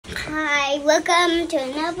Hi, welcome to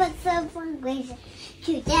another episode from Grayson.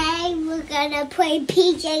 Today we're gonna play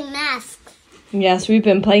PJ Masks. Yes, we've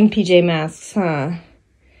been playing PJ Masks, huh?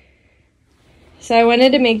 So I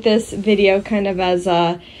wanted to make this video kind of as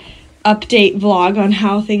a update vlog on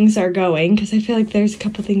how things are going, because I feel like there's a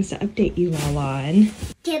couple things to update you all on.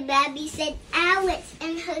 Gabby said Owlet's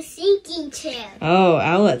in her thinking chair. Oh,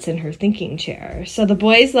 Owlet's in her thinking chair. So the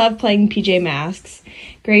boys love playing PJ Masks.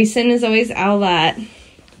 Grayson is always Owlet.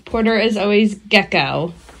 Porter is always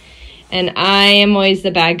Gecko. And I am always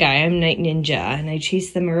the bad guy. I'm Night Ninja, and I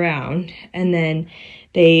chase them around. And then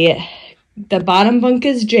the bottom bunk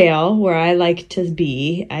is jail, where I like to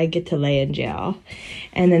be. I get to lay in jail.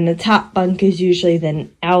 And then the top bunk is usually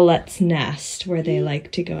then Owlet's nest, where they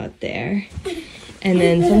like to go up there. And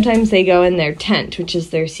then sometimes they go in their tent, which is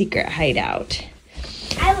their secret hideout.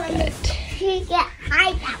 I want to secret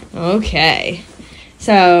hideout. Okay.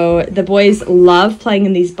 So the boys love playing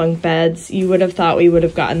in these bunk beds. You would have thought we would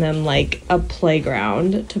have gotten them like a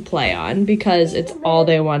playground to play on, because it's all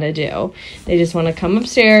they want to do. They just want to come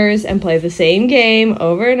upstairs and play the same game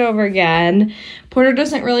over and over again. Porter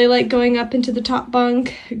doesn't really like going up into the top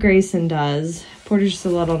bunk. Grayson does. Porter's just a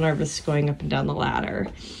little nervous going up and down the ladder.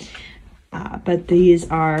 But these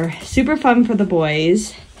are super fun for the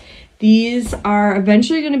boys. These are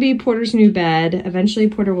eventually going to be Porter's new bed. Eventually,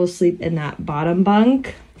 Porter will sleep in that bottom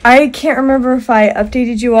bunk. I can't remember if I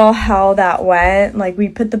updated you all how that went. Like, we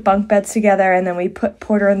put the bunk beds together, and then we put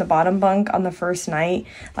Porter in the bottom bunk on the first night.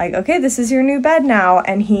 Like, okay, this is your new bed now.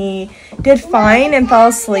 And he did fine and fell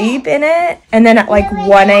asleep in it. And then at like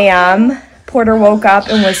 1 a.m., Porter woke up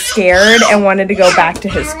and was scared and wanted to go back to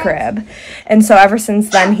his crib. And so ever since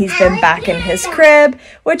then, he's been back in his crib,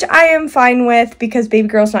 which I am fine with, because baby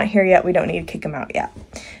girl's not here yet. We don't need to kick him out yet.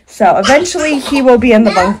 So eventually he will be in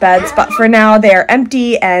the bunk beds, but for now they are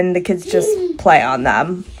empty and the kids just play on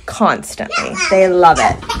them constantly. They love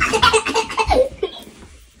it.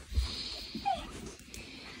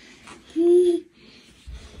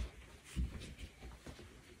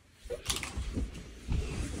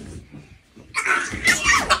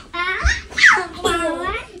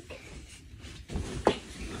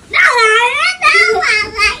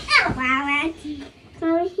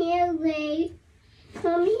 Come here, Ray.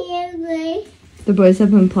 Come here, Ray. The boys have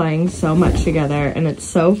been playing so much together, and it's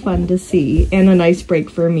so fun to see, and a nice break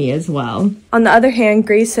for me as well. On the other hand,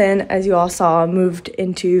 Grayson, as you all saw, moved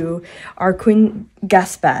into our queen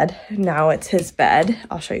guest bed. Now it's his bed.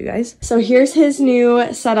 I'll show you guys. So here's his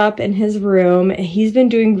new setup in his room. He's been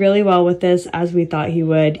doing really well with this, as we thought he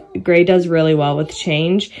would. Gray does really well with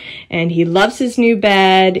change, and he loves his new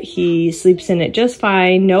bed. He sleeps in it just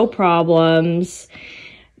fine, no problems.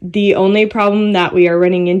 The only problem that we are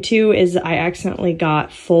running into is I accidentally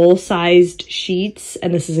got full-sized sheets,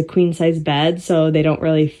 and this is a queen-size bed, so they don't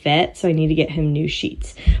really fit, so I need to get him new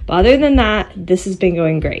sheets. But other than that, this has been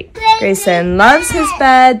going great. Grayson loves his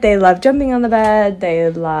bed. They love jumping on the bed. They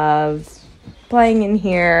love playing in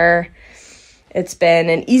here. It's been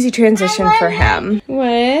an easy transition for him. What?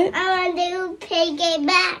 I want to do PJ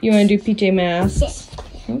Masks. You want to do PJ Masks?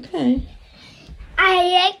 Okay. I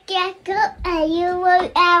like Gecko, and you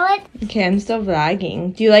want Owlet? Okay, I'm still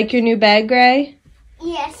vlogging. Do you like your new bed, Gray?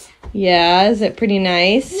 Yes. Yeah, is it pretty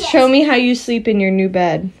nice? Yes. Show me how you sleep in your new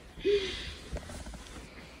bed.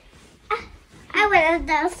 I want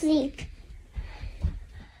to go sleep.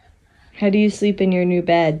 How do you sleep in your new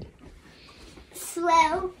bed?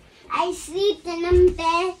 So, I sleep in a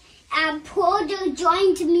bed, and Porter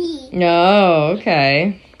joined me. Oh,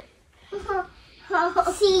 okay.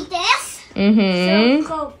 See this? Mm-hmm. So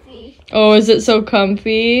comfy. Oh, is it so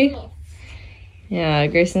comfy? Yes. Yeah,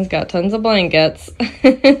 Grayson's got tons of blankets.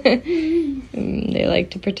 They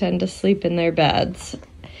like to pretend to sleep in their beds.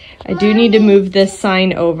 I do need to move this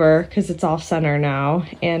sign over because it's off center now,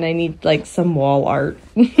 and I need like some wall art.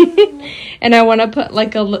 And I want to put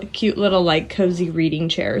like a cute little like cozy reading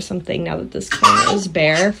chair or something now that this corner is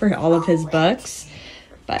bare for all of his books.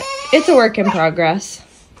 But it's a work in progress.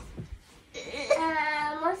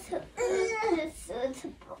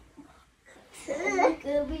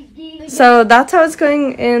 So that's how it's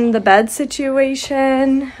going in the bed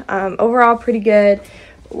situation. Overall, pretty good.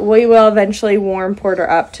 We will eventually warm Porter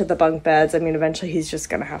up to the bunk beds. I mean, eventually he's just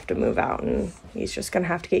going to have to move out, and he's just going to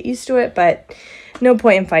have to get used to it. But no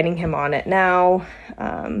point in fighting him on it now,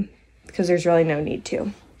 because there's really no need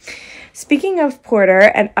to. Speaking of Porter,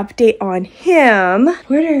 an update on him.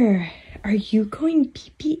 Porter, are you going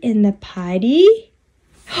pee-pee in the potty?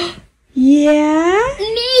 Yeah?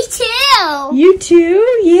 Me too. You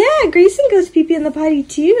too? Yeah, Grayson goes pee-pee in the potty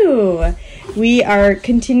too. we are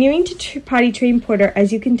continuing to potty train Porter.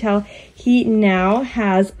 As you can tell, he now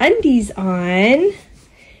has undies on,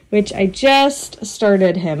 which I just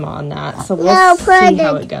started him on that. So we'll see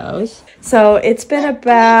how it goes. So it's been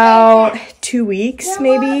about 2 weeks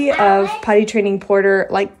maybe of potty training Porter,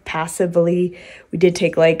 like passively. We did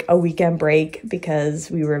take like a weekend break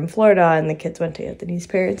because we were in Florida and the kids went to Anthony's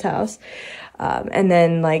parents' house. And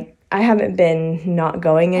then like I haven't been not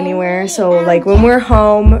going anywhere. So like when we're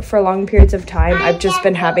home for long periods of time, I've just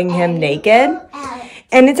been having him naked.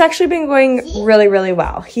 And it's actually been going really, really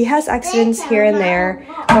well. He has accidents here and there,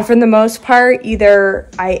 but for the most part, either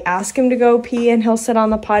I ask him to go pee and he'll sit on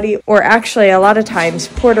the potty, or actually a lot of times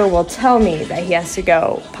Porter will tell me that he has to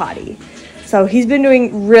go potty. So he's been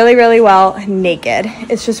doing really, really well naked.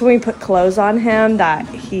 It's just when we put clothes on him that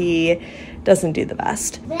he doesn't do the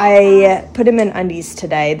best. I put him in undies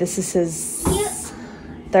today. This is his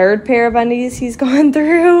third pair of undies he's gone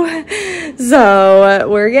through. So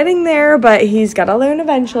we're getting there, but he's got to learn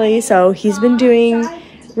eventually. So he's been doing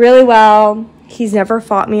really well. He's never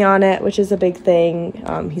fought me on it, which is a big thing.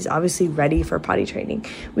 He's obviously ready for potty training.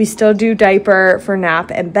 We still do diaper for nap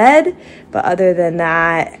and bed, but other than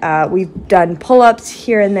that, we've done pull-ups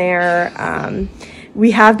here and there.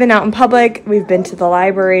 We have been out in public. We've been to the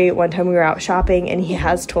library. One time we were out shopping and he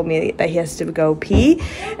has told me that he has to go pee.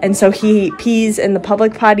 And so he pees in the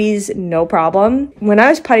public potties, no problem. When I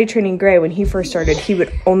was potty training Gray, when he first started, he would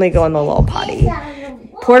only go in the little potty.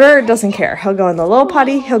 Porter doesn't care. He'll go in the little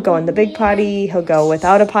potty. He'll go in the big potty. He'll go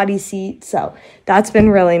without a potty seat. So that's been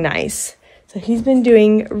really nice. So he's been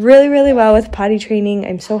doing really, really well with potty training.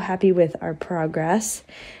 I'm so happy with our progress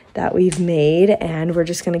that we've made, and we're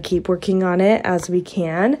just going to keep working on it as we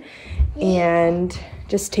can and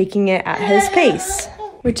just taking it at his pace,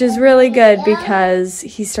 which is really good because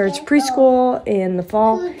he starts preschool in the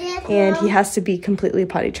fall and he has to be completely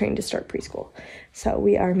potty trained to start preschool. So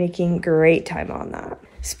we are making great time on that.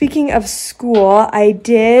 Speaking of school, I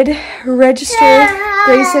did register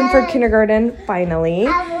Grayson for kindergarten finally.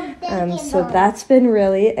 So that's been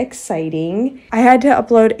really exciting. I had to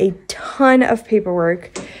upload a ton of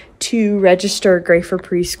paperwork to register Gray for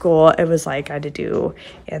preschool. It was like I had to do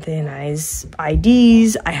Anthony and I's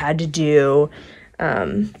IDs. I had to do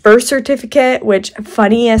birth certificate, which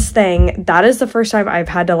funniest thing, that is the first time I've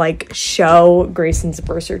had to like show Grayson's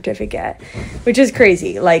birth certificate, which is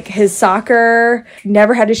crazy. Like his soccer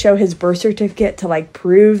never had to show his birth certificate to like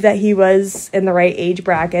prove that he was in the right age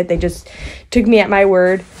bracket. They just took me at my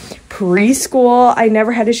word. Preschool, I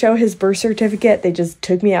never had to show his birth certificate. They just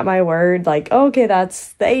took me at my word, like, oh, okay,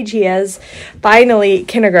 that's the age he is. Finally,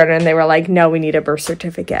 kindergarten, they were like, no, we need a birth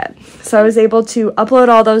certificate. So I was able to upload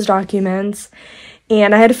all those documents,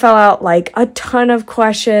 and I had to fill out like a ton of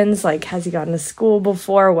questions, like, has he gone to school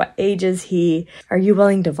before? What age is he? Are you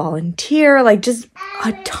willing to volunteer? Like, just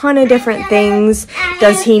a ton of different things.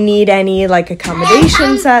 Does he need any like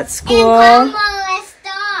accommodations at school?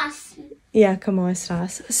 Yeah, como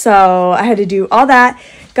estas. So I had to do all that,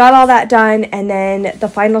 got all that done, and then the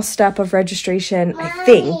final step of registration, I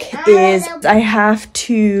think, is I have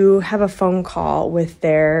to have a phone call with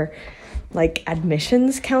their like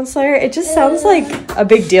admissions counselor. It just sounds like a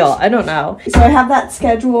big deal. I don't know. So I have that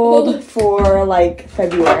scheduled for like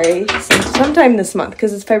February, sometime this month,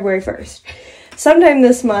 because it's February 1st. Sometime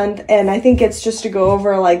this month, and I think it's just to go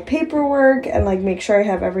over like paperwork and like make sure I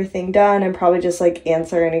have everything done and probably just like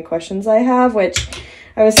answer any questions I have, which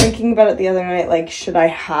I was thinking about it the other night, like should I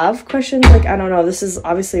have questions? Like I don't know, this is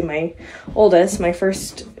obviously my oldest, my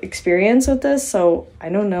first experience with this, so I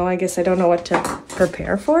don't know. I guess I don't know what to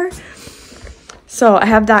prepare for. So I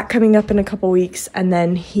have that coming up in a couple weeks, and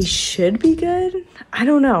then he should be good. I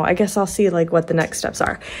don't know. I guess I'll see like what the next steps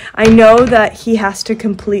are. I know that he has to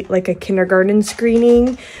complete like a kindergarten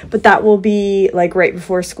screening, but that will be like right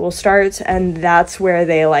before school starts, and that's where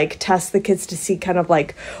they like test the kids to see kind of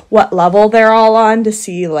like what level they're all on, to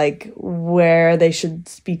see like where they should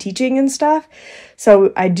be teaching and stuff.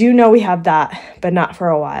 So I do know we have that, but not for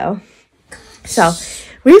a while. So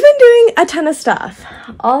we've been doing a ton of stuff.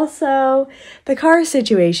 Also, the car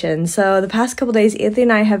situation. So the past couple days, Anthony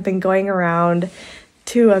and I have been going around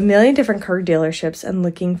to a million different car dealerships and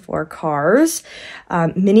looking for cars,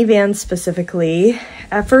 minivans specifically.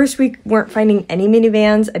 At first, we weren't finding any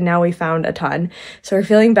minivans, and now we found a ton. So we're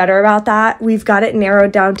feeling better about that. We've got it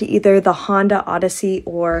narrowed down to either the Honda Odyssey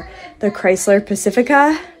or the Chrysler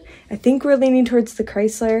Pacifica. I think we're leaning towards the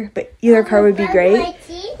Chrysler, but either car would be great.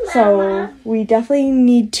 So we definitely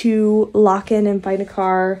need to lock in and find a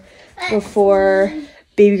car before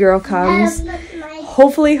baby girl comes.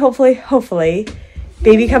 Hopefully,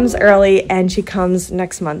 baby comes early and she comes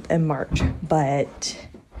next month in March. But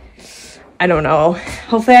I don't know.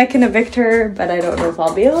 Hopefully I can evict her, but I don't know if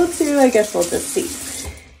I'll be able to. I guess we'll just see.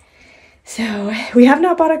 So we have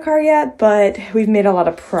not bought a car yet, but we've made a lot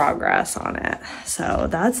of progress on it. So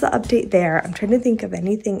that's the update there. I'm trying to think of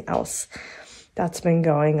anything else that's been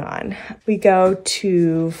going on. We go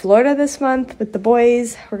to Florida this month with the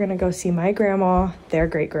boys. We're gonna go see my grandma, their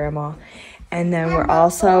great grandma. And then we're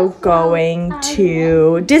also going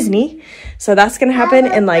to Disney. So that's going to happen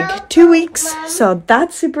in like 2 weeks. So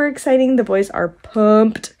that's super exciting. The boys are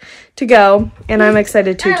pumped to go. And I'm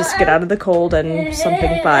excited to just get out of the cold and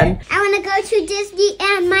something fun. I want to go to Disney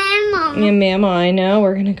and Mama. And Mama, I know.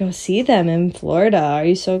 We're going to go see them in Florida. Are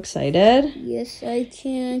you so excited? Yes, I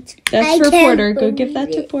can't. That's for Porter. Go give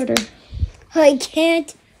that to Porter. I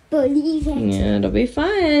can't believe it. Yeah, it'll be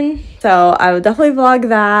fun. So I will definitely vlog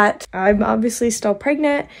that. I'm obviously still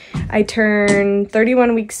pregnant. I turn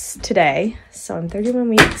 31 weeks today. So I'm 31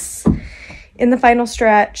 weeks in the final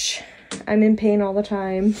stretch. I'm in pain all the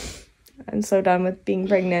time. I'm so done with being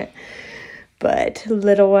pregnant. But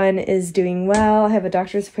little one is doing well. I have a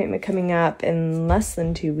doctor's appointment coming up in less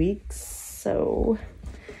than 2 weeks. So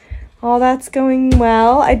all that's going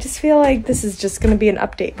well. I just feel like this is just going to be an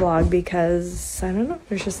update vlog because, I don't know,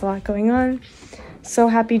 there's just a lot going on. So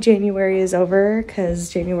happy January is over because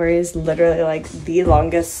January is literally like the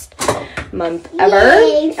longest month ever.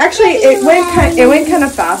 Yay, actually, it went kind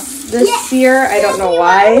of fast this year. I don't know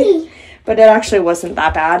why, but it actually wasn't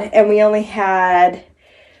that bad. And we only had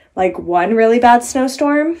like one really bad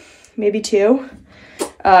snowstorm, maybe two.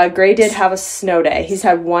 Gray did have a snow day. He's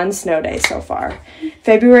had one snow day so far.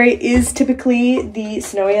 February is typically the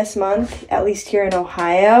snowiest month, at least here in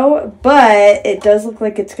Ohio, but it does look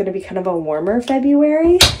like it's going to be kind of a warmer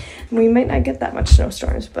February. We might not get that much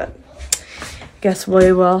snowstorms, but I guess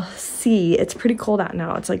we will see. It's pretty cold out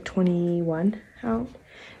now. It's like 21 out.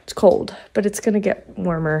 It's cold, but it's going to get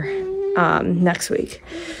warmer next week.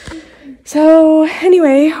 So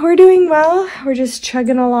anyway, we're doing well. We're just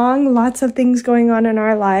chugging along. Lots of things going on in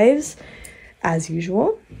our lives, as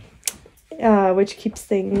usual, which keeps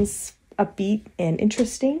things upbeat and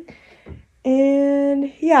interesting.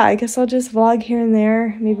 And yeah, I guess I'll just vlog here and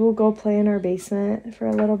there. Maybe we'll go play in our basement for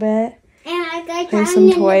a little bit. And play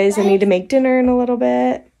some toys. I need to make dinner in a little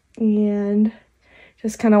bit. And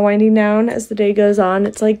just kind of winding down as the day goes on.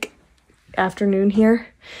 It's like afternoon here.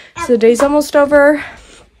 So the day's almost over.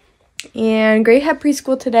 And Gray had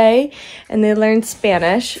preschool today, and they learned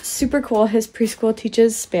Spanish. Super cool. His preschool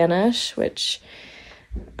teaches Spanish, which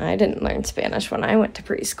I didn't learn Spanish when I went to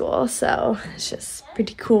preschool, so it's just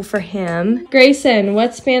pretty cool for him. Grayson,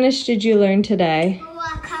 what Spanish did you learn today?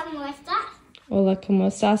 Hola, ¿cómo estás? Hola, ¿cómo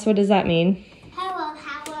estás? What does that mean? Hello,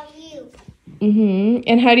 how are you?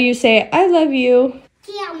 And how do you say, I love you?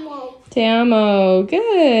 Te amo. Te amo.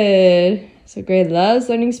 Good. So Gray loves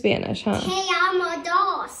learning Spanish, huh? Te amo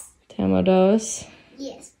dos. Te amo dos.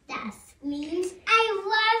 Yes, that means I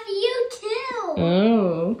love you too.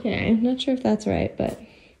 Oh, okay. Not sure if that's right, but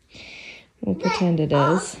we'll pretend it is.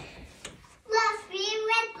 Love,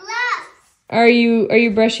 favorite love. Are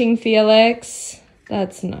you brushing Felix?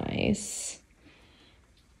 That's nice.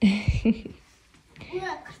 Look,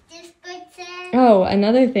 this person. Oh,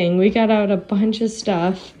 another thing. We got out a bunch of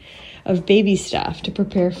stuff, of baby stuff, to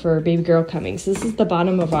prepare for baby girl coming. So this is the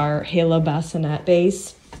bottom of our Halo bassinet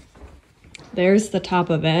base. There's the top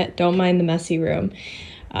of it. Don't mind the messy room.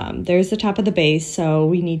 There's the top of the base, so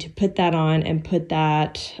we need to put that on and put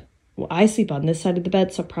that... Well, I sleep on this side of the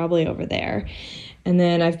bed, so probably over there. And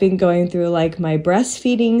then I've been going through, like, my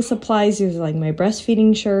breastfeeding supplies. These are, like, my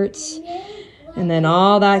breastfeeding shirts. And then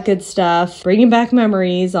all that good stuff. Bringing back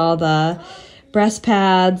memories, all the breast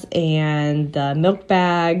pads and the milk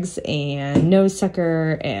bags and nose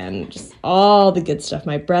sucker and just all the good stuff.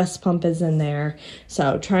 My breast pump is in there.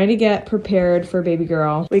 So trying to get prepared for baby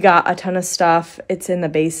girl. We got a ton of stuff. It's in the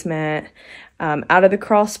basement out of the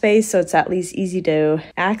crawl space, so it's at least easy to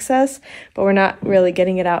access, but we're not really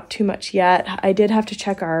getting it out too much yet. I did have to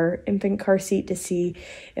check our infant car seat to see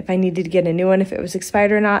if I needed to get a new one, if it was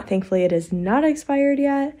expired or not. Thankfully, it is not expired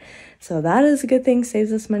yet. So that is a good thing,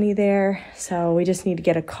 saves us money there. So we just need to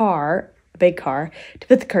get a car, a big car, to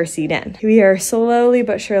put the car seat in. We are slowly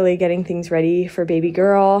but surely getting things ready for baby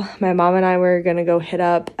girl. My mom and I were gonna go hit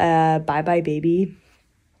up a Bye Bye Baby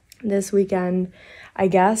this weekend. I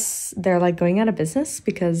guess they're like going out of business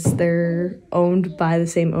because they're owned by the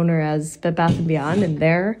same owner as Bed Bath & Beyond, and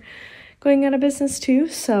they're going out of business too.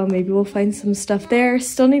 So maybe we'll find some stuff there.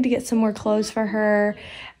 Still need to get some more clothes for her.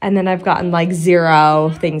 And then I've gotten like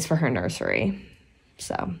 0 things for her nursery.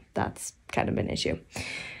 So that's kind of an issue.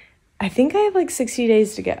 I think I have like 60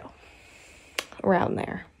 days to go, around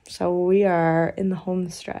there. So we are in the home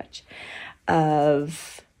stretch.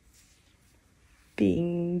 of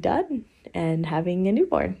being done and having a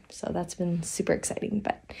newborn. So that's been super exciting.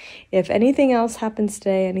 But if anything else happens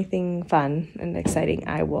today, anything fun and exciting,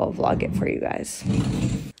 I will vlog it for you guys.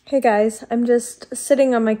 Hey guys, I'm just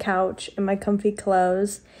sitting on my couch in my comfy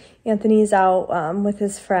clothes. Anthony's out with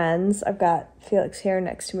his friends. I've got Felix here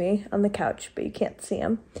next to me on the couch, but you can't see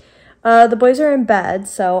him. The boys are in bed,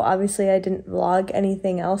 so obviously I didn't vlog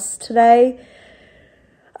anything else today.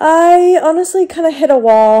 I honestly kind of hit a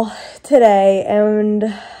wall today, and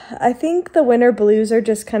I think the winter blues are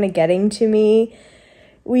just kind of getting to me.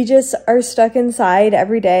 We just are stuck inside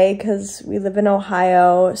every day because we live in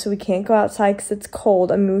Ohio, so we can't go outside because it's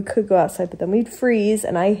cold. I mean, we could go outside, but then we'd freeze,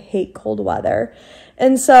 and I hate cold weather.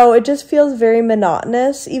 And so it just feels very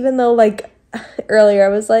monotonous, even though, like, earlier I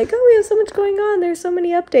was like, oh, we have so much going on. There's so many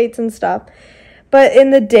updates and stuff. But in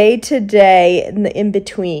the day-to-day, in the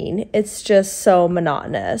in-between, it's just so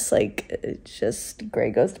monotonous. Like, it's just,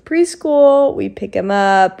 Gray goes to preschool, we pick him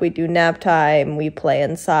up, we do nap time, we play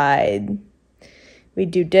inside, we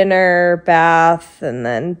do dinner, bath, and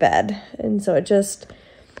then bed. And so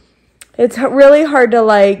it's really hard to,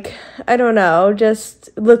 like, I don't know, just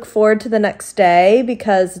look forward to the next day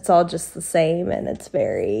because it's all just the same, and it's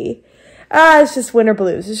very, it's just winter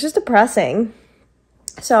blues. It's just depressing.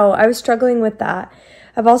 So I was struggling with that.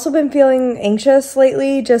 I've also been feeling anxious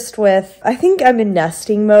lately just with, I think I'm in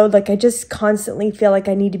nesting mode. Like, I just constantly feel like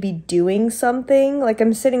I need to be doing something. Like,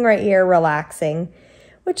 I'm sitting right here relaxing,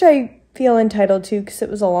 which I feel entitled to because it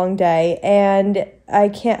was a long day. And I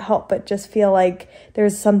can't help but just feel like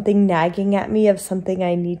there's something nagging at me of something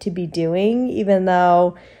I need to be doing, even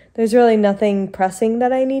though there's really nothing pressing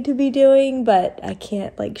that I need to be doing, but I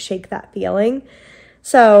can't, like, shake that feeling.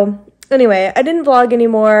 So anyway, I didn't vlog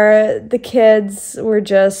anymore. The kids were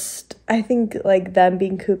just, I think, like, them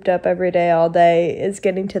being cooped up every day, all day is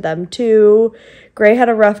getting to them too. Gray had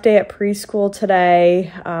a rough day at preschool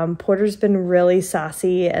today. Porter's been really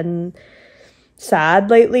sassy and sad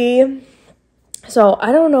lately. So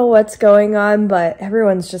I don't know what's going on, but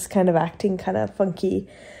everyone's just kind of acting kind of funky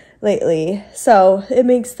lately. So it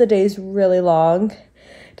makes the days really long.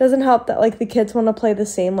 Doesn't help that, like, the kids want to play the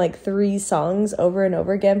same, like, 3 songs over and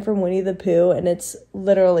over again from Winnie the Pooh, and it's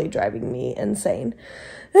literally driving me insane.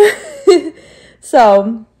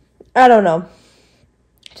 So, I don't know.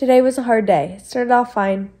 Today was a hard day. It started off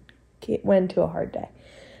fine, went to a hard day.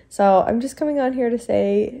 So, I'm just coming on here to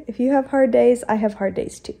say, if you have hard days, I have hard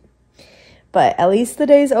days too. But at least the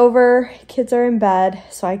day's over, kids are in bed,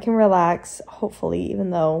 so I can relax, hopefully, even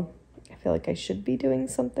though I feel like I should be doing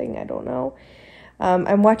something, I don't know.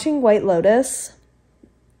 I'm watching White Lotus.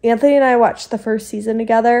 Anthony and I watched the first season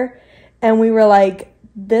together, and we were like,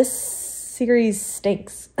 this series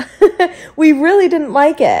stinks. We really didn't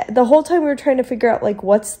like it. The whole time we were trying to figure out, like,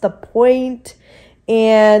 what's the point?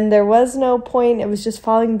 And there was no point. It was just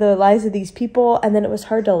following the lives of these people, and then it was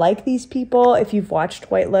hard to like these people. If you've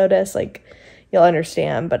watched White Lotus, like, you'll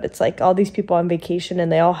understand, but it's like all these people on vacation,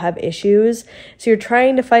 and they all have issues. So you're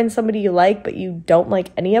trying to find somebody you like, but you don't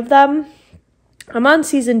like any of them. I'm on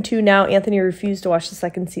season 2 now. Anthony refused to watch the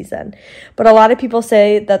second season, but a lot of people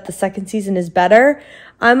say that the second season is better.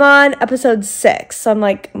 I'm on episode 6, so I'm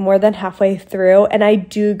like more than halfway through, and I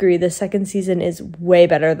do agree the second season is way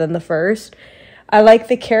better than the first. I like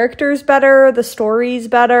the characters better, the story's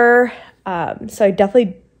better, so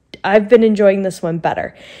I've been enjoying this one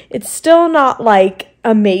better. It's still not, like,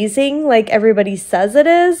 amazing like everybody says it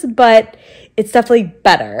is, but it's definitely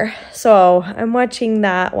better. So I'm watching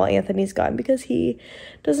that while Anthony's gone because he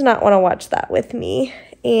does not want to watch that with me.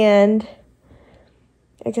 And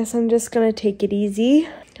I guess I'm just going to take it easy.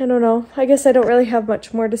 I don't know. I guess I don't really have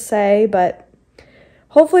much more to say, but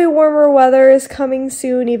hopefully warmer weather is coming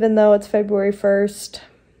soon, even though it's February 1st.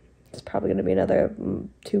 It's probably going to be another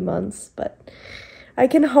 2 months, but I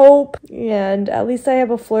can hope. And at least I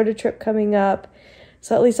have a Florida trip coming up.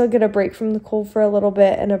 So at least I'll get a break from the cold for a little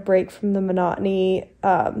bit and a break from the monotony.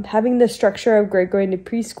 Having the structure of Greg going to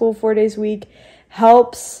preschool 4 days a week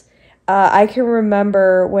helps. I can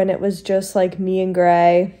remember when it was just like me and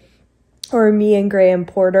Gray, or me and Gray and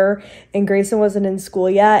Porter, and Grayson wasn't in school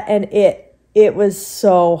yet. And it was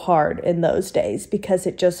so hard in those days because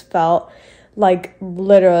it just felt like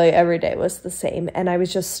literally every day was the same. And I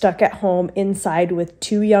was just stuck at home inside with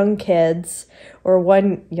 2 young kids, or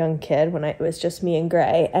 1 young kid when it was just me and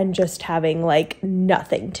Gray, and just having like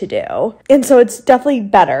nothing to do. And so it's definitely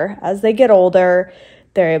better as they get older.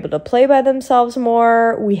 They're able to play by themselves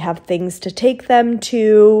more. We have things to take them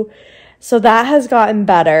to. So that has gotten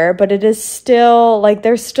better, but it is still like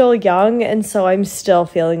they're still young. And so I'm still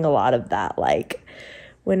feeling a lot of that, like,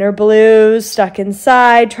 winter blues, stuck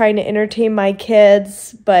inside, trying to entertain my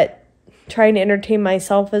kids, but trying to entertain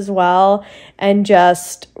myself as well, and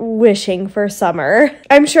just wishing for summer.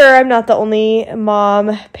 I'm sure I'm not the only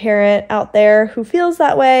mom, parent out there who feels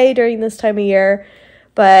that way during this time of year,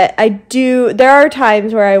 but there are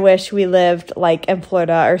times where I wish we lived like in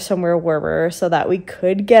Florida or somewhere warmer so that we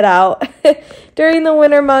could get out during the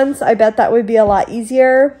winter months. I bet that would be a lot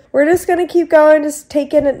easier. We're just gonna keep going, just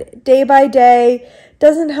taking it day by day.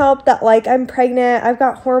 Doesn't help that like I'm pregnant, I've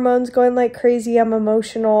got hormones going like crazy, I'm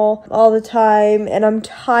emotional all the time, and I'm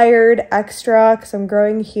tired extra because I'm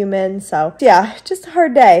growing human. So yeah, just a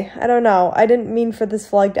hard day. I don't know. I didn't mean for this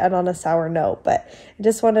vlog to end on a sour note, but I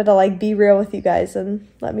just wanted to like be real with you guys and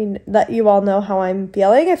let you all know how I'm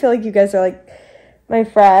feeling. I feel like you guys are like my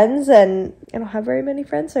friends, and I don't have very many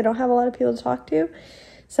friends, so I don't have a lot of people to talk to.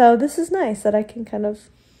 So this is nice that I can kind of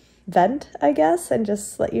vent, I guess, and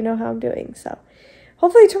just let you know how I'm doing. So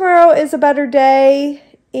hopefully tomorrow is a better day,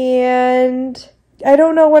 and I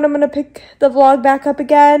don't know when I'm going to pick the vlog back up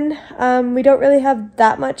again. We don't really have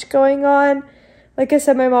that much going on. Like I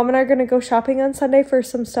said, my mom and I are going to go shopping on Sunday for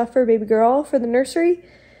some stuff for baby girl for the nursery.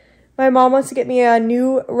 My mom wants to get me a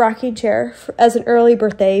new rocking chair as an early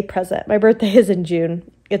birthday present. My birthday is in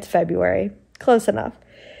June. It's February. Close enough.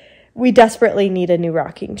 We desperately need a new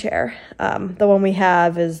rocking chair. The one we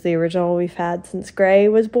have is the original we've had since Gray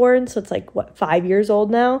was born. So it's like, what, 5 years old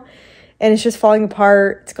now? And it's just falling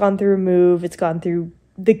apart. It's gone through a move. It's gone through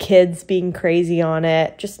the kids being crazy on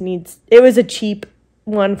it. It was a cheap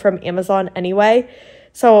one from Amazon anyway.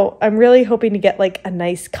 So I'm really hoping to get like a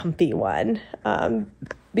nice comfy one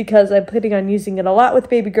because I'm planning on using it a lot with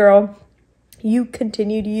baby girl. You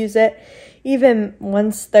continue to use it even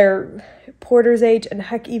once they're Porter's age, and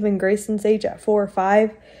heck, even Grayson's age at 4 or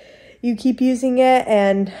 5. You keep using it,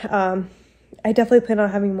 and I definitely plan on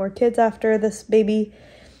having more kids after this baby,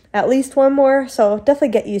 at least one more, so definitely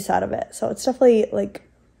get use out of it. So it's definitely like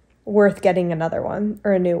worth getting another one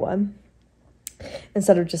or a new one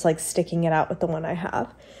instead of just like sticking it out with the one I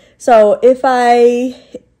have. So if I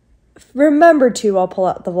remember to, I'll pull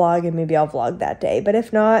out the vlog and maybe I'll vlog that day, but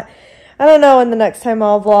if not, I don't know when the next time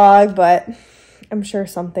I'll vlog, but I'm sure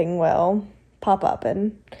something will pop up,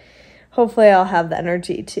 and hopefully I'll have the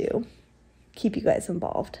energy to keep you guys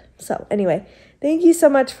involved. So anyway, thank you so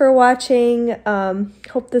much for watching.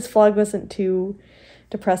 Hope this vlog wasn't too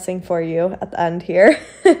depressing for you at the end here.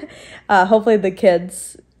 Hopefully the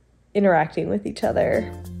kids interacting with each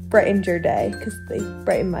other brightened your day, because they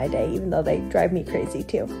brighten my day, even though they drive me crazy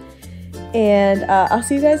too. And I'll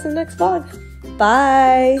see you guys in the next vlog.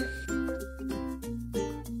 Bye!